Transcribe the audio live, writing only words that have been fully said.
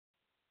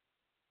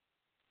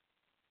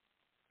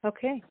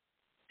Okay, so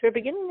we're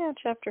beginning now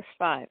chapter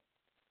 5.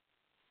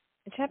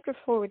 In chapter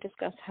 4, we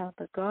discuss how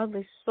the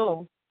godly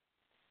soul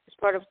is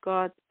part of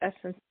God's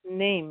essence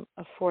name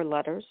of 4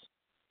 letters,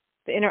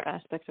 the inner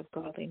aspect of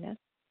godliness,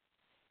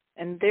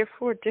 and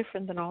therefore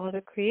different than all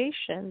other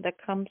creation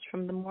that comes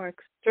from the more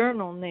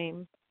external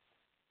name,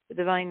 the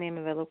divine name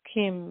of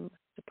Elohim,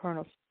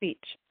 supernal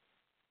speech.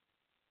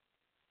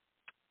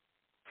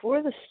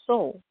 For the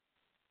soul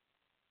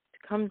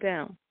to come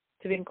down,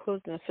 to be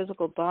enclosed in a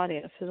physical body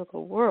in a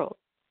physical world,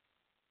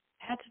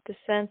 had to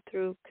descend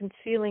through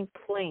concealing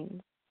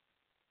planes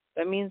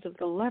by means of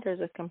the letters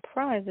that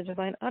comprise the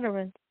divine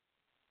utterance,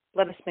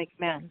 "Let us make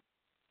man."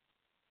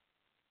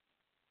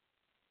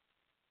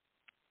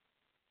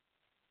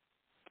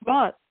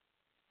 But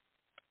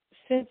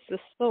since the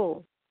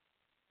soul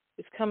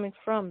is coming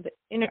from the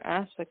inner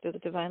aspect of the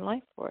divine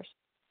life force,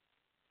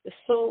 the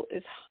soul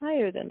is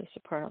higher than the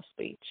supernal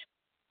speech.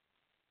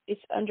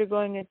 It's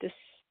undergoing a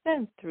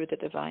descent through the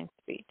divine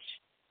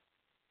speech.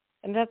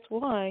 And that's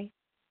why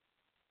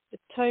the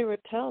Torah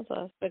tells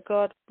us that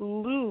God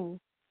blew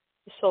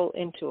the soul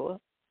into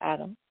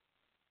Adam,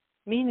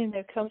 meaning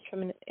that it comes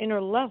from an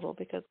inner level,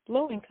 because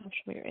blowing comes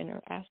from your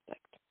inner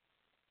aspect.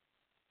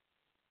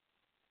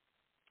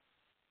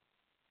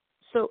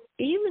 So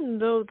even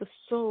though the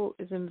soul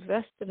is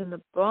invested in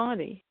the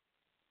body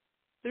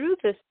through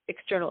this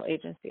external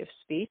agency of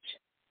speech,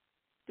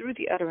 through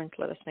the utterance,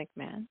 "Let us make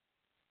man,"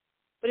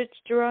 but it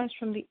derives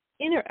from the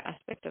inner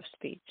aspect of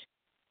speech,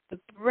 the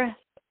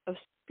breath of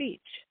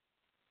speech.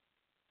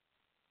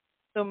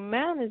 So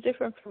man is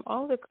different from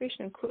all the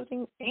creation,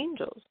 including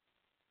angels,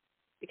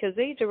 because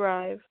they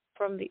derive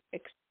from the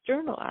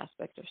external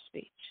aspect of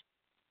speech.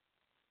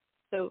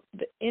 So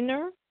the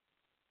inner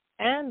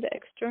and the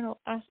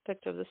external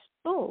aspect of the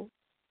soul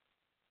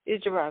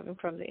is deriving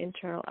from the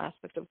internal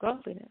aspect of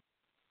godliness.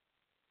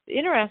 The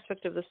inner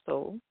aspect of the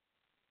soul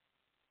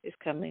is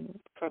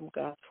coming from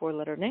God's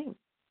 4-letter name,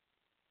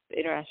 the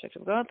inner aspect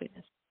of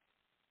godliness.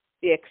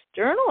 The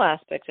external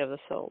aspect of the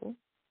soul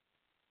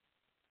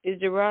is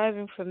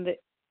deriving from the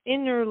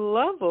inner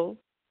level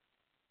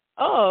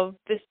of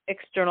this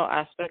external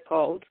aspect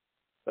called,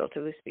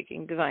 relatively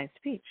speaking, divine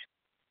speech.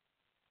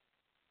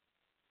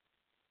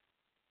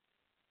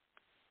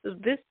 So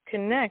this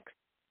connects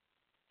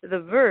to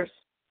the verse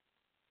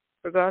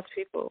where God's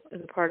people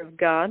is a part of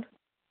God.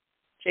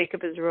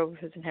 Jacob is the robe of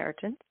his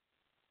inheritance.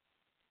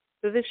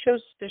 So this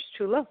shows there's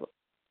 2 levels.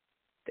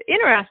 The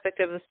inner aspect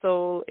of the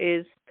soul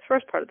is the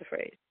first part of the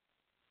phrase.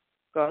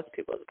 God's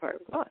people is a part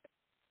of God.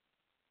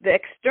 The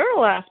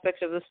external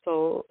aspect of the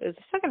soul is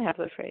the second half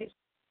of the phrase.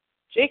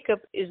 Jacob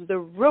is the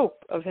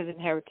rope of his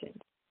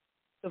inheritance.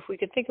 So if we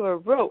could think of a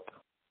rope,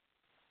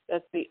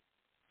 that's the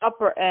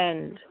upper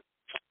end.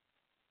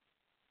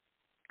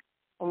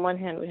 On one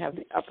hand, we have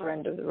the upper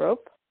end of the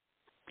rope,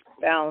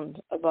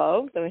 bound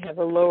above. Then we have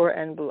the lower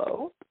end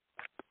below.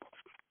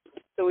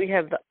 So we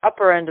have the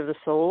upper end of the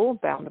soul,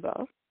 bound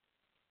above.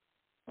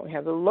 And we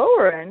have the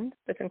lower end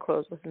that's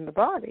enclosed within the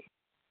body.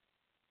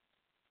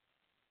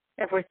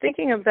 If we're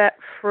thinking of that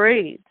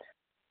phrase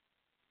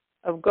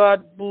of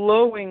God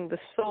blowing the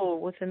soul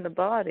within the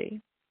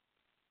body,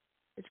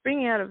 it's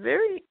bringing out a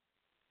very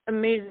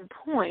amazing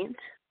point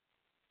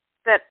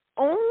that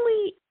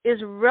only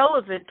is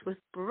relevant with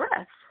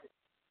breath,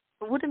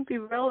 but wouldn't be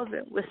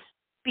relevant with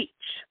speech.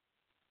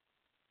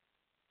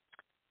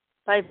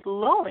 By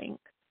blowing,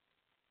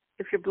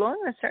 if you're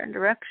blowing in a certain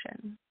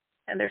direction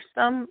and there's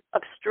some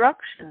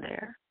obstruction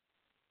there,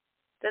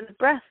 then the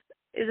breath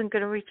isn't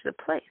going to reach the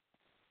place.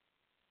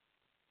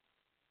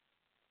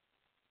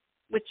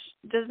 Which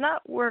does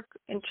not work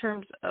in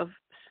terms of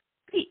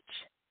speech.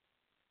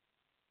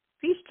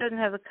 Speech doesn't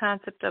have the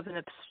concept of an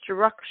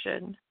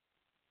obstruction,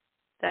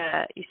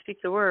 that you speak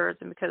the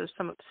words, and because of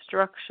some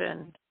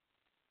obstruction,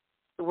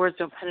 the words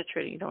don't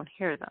penetrate and you don't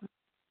hear them.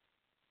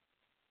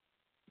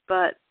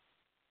 But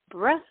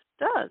breath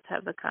does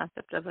have the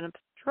concept of an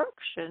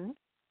obstruction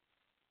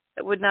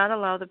that would not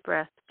allow the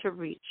breath to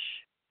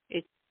reach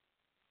its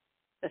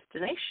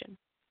destination.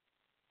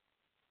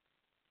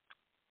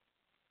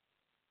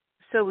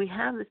 So we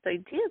have this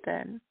idea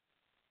then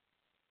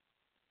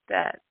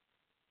that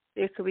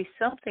there could be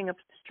something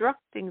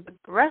obstructing the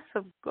breath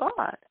of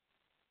God.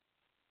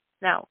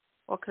 Now,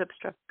 what could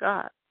obstruct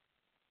God?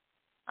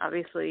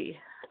 Obviously,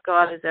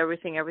 God is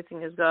everything.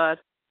 Everything is God.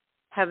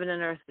 Heaven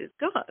and earth is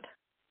God.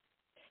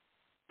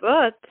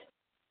 But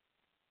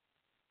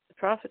the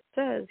prophet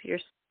says your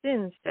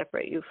sins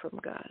separate you from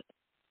God.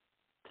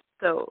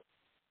 So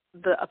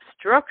the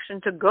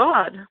obstruction to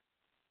God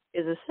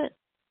is a sin.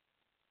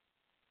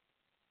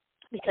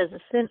 Because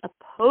the sin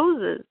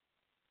opposes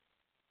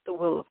the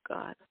will of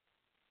God.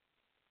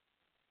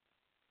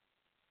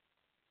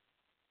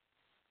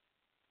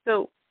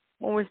 So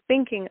when we're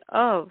thinking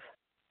of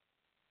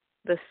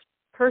this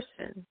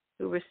person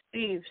who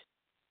receives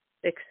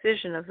the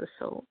excision of the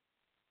soul,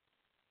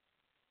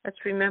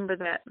 let's remember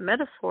that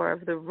metaphor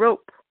of the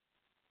rope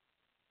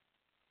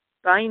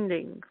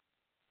binding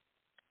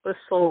the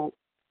soul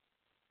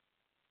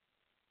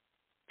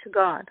to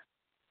God.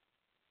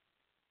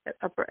 that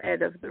upper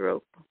end of the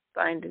rope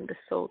binding the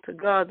soul to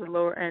God, the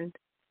lower end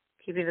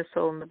keeping the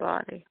soul in the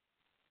body.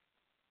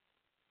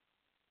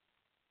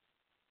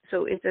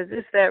 So it's as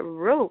if that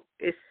rope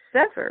is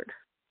severed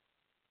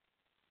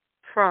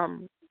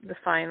from the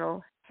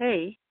final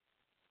Hey,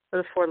 or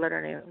the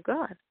four-letter name of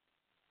God.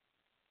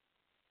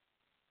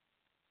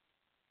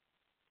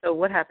 So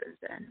what happens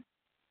then?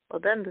 Well,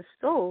 then the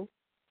soul,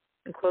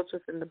 enclosed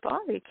within the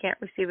body, can't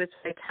receive its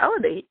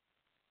vitality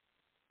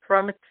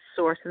from its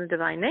source in the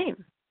divine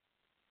name.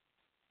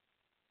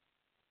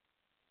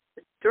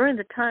 But during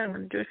the time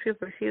when the Jewish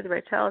people received the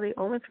vitality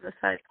only from the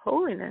side of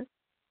holiness,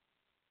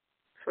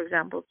 for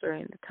example,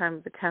 during the time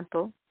of the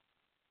temple,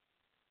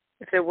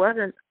 if there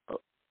wasn't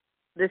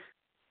this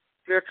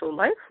spiritual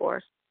life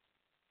force,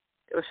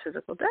 there was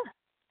physical death.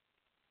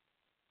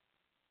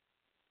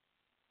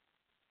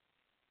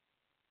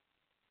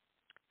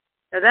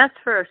 Now that's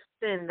for a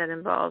sin that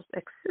involves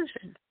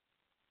excision,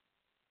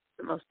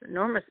 the most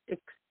enormous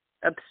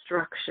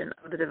obstruction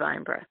of the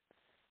divine breath.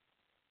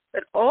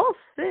 But all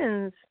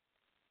sins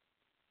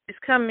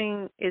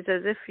is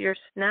as if you're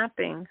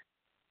snapping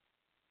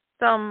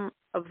some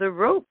of the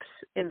ropes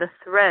in the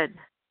thread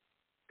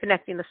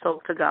connecting the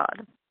soul to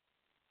God.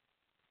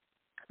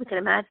 We can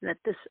imagine that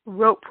this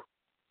rope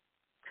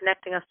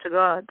connecting us to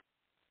God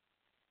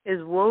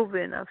is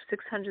woven of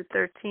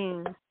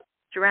 613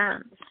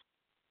 strands.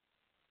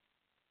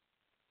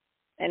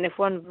 And if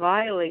one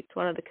violates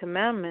one of the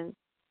commandments,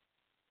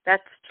 that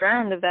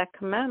strand of that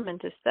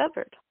commandment is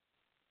severed.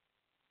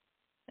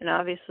 And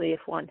obviously,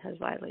 if one has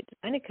violated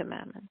any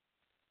commandment,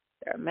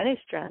 there are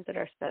many strands that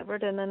are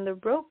severed, and then the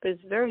rope is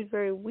very,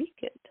 very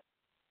weakened.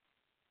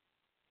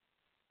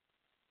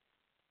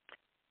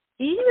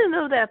 Even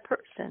though that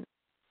person,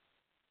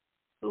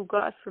 who,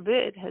 God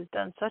forbid, has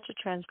done such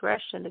a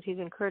transgression that he's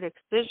incurred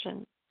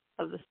excision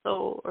of the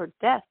soul or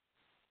death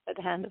at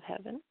the hand of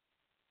heaven,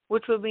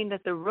 which would mean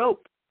that the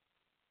rope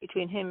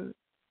between him,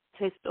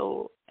 his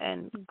soul,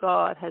 and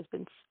God has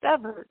been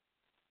severed,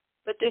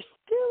 but there's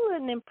still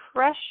an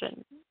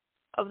impression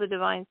of the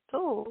divine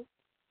soul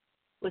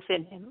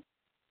within him.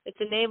 It's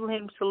enabling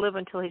him to live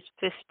until he's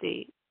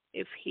 50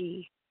 if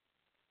he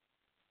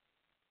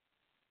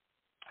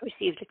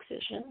received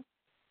excision,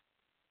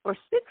 or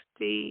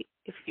 60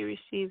 if he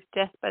received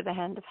death by the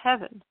hand of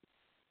heaven.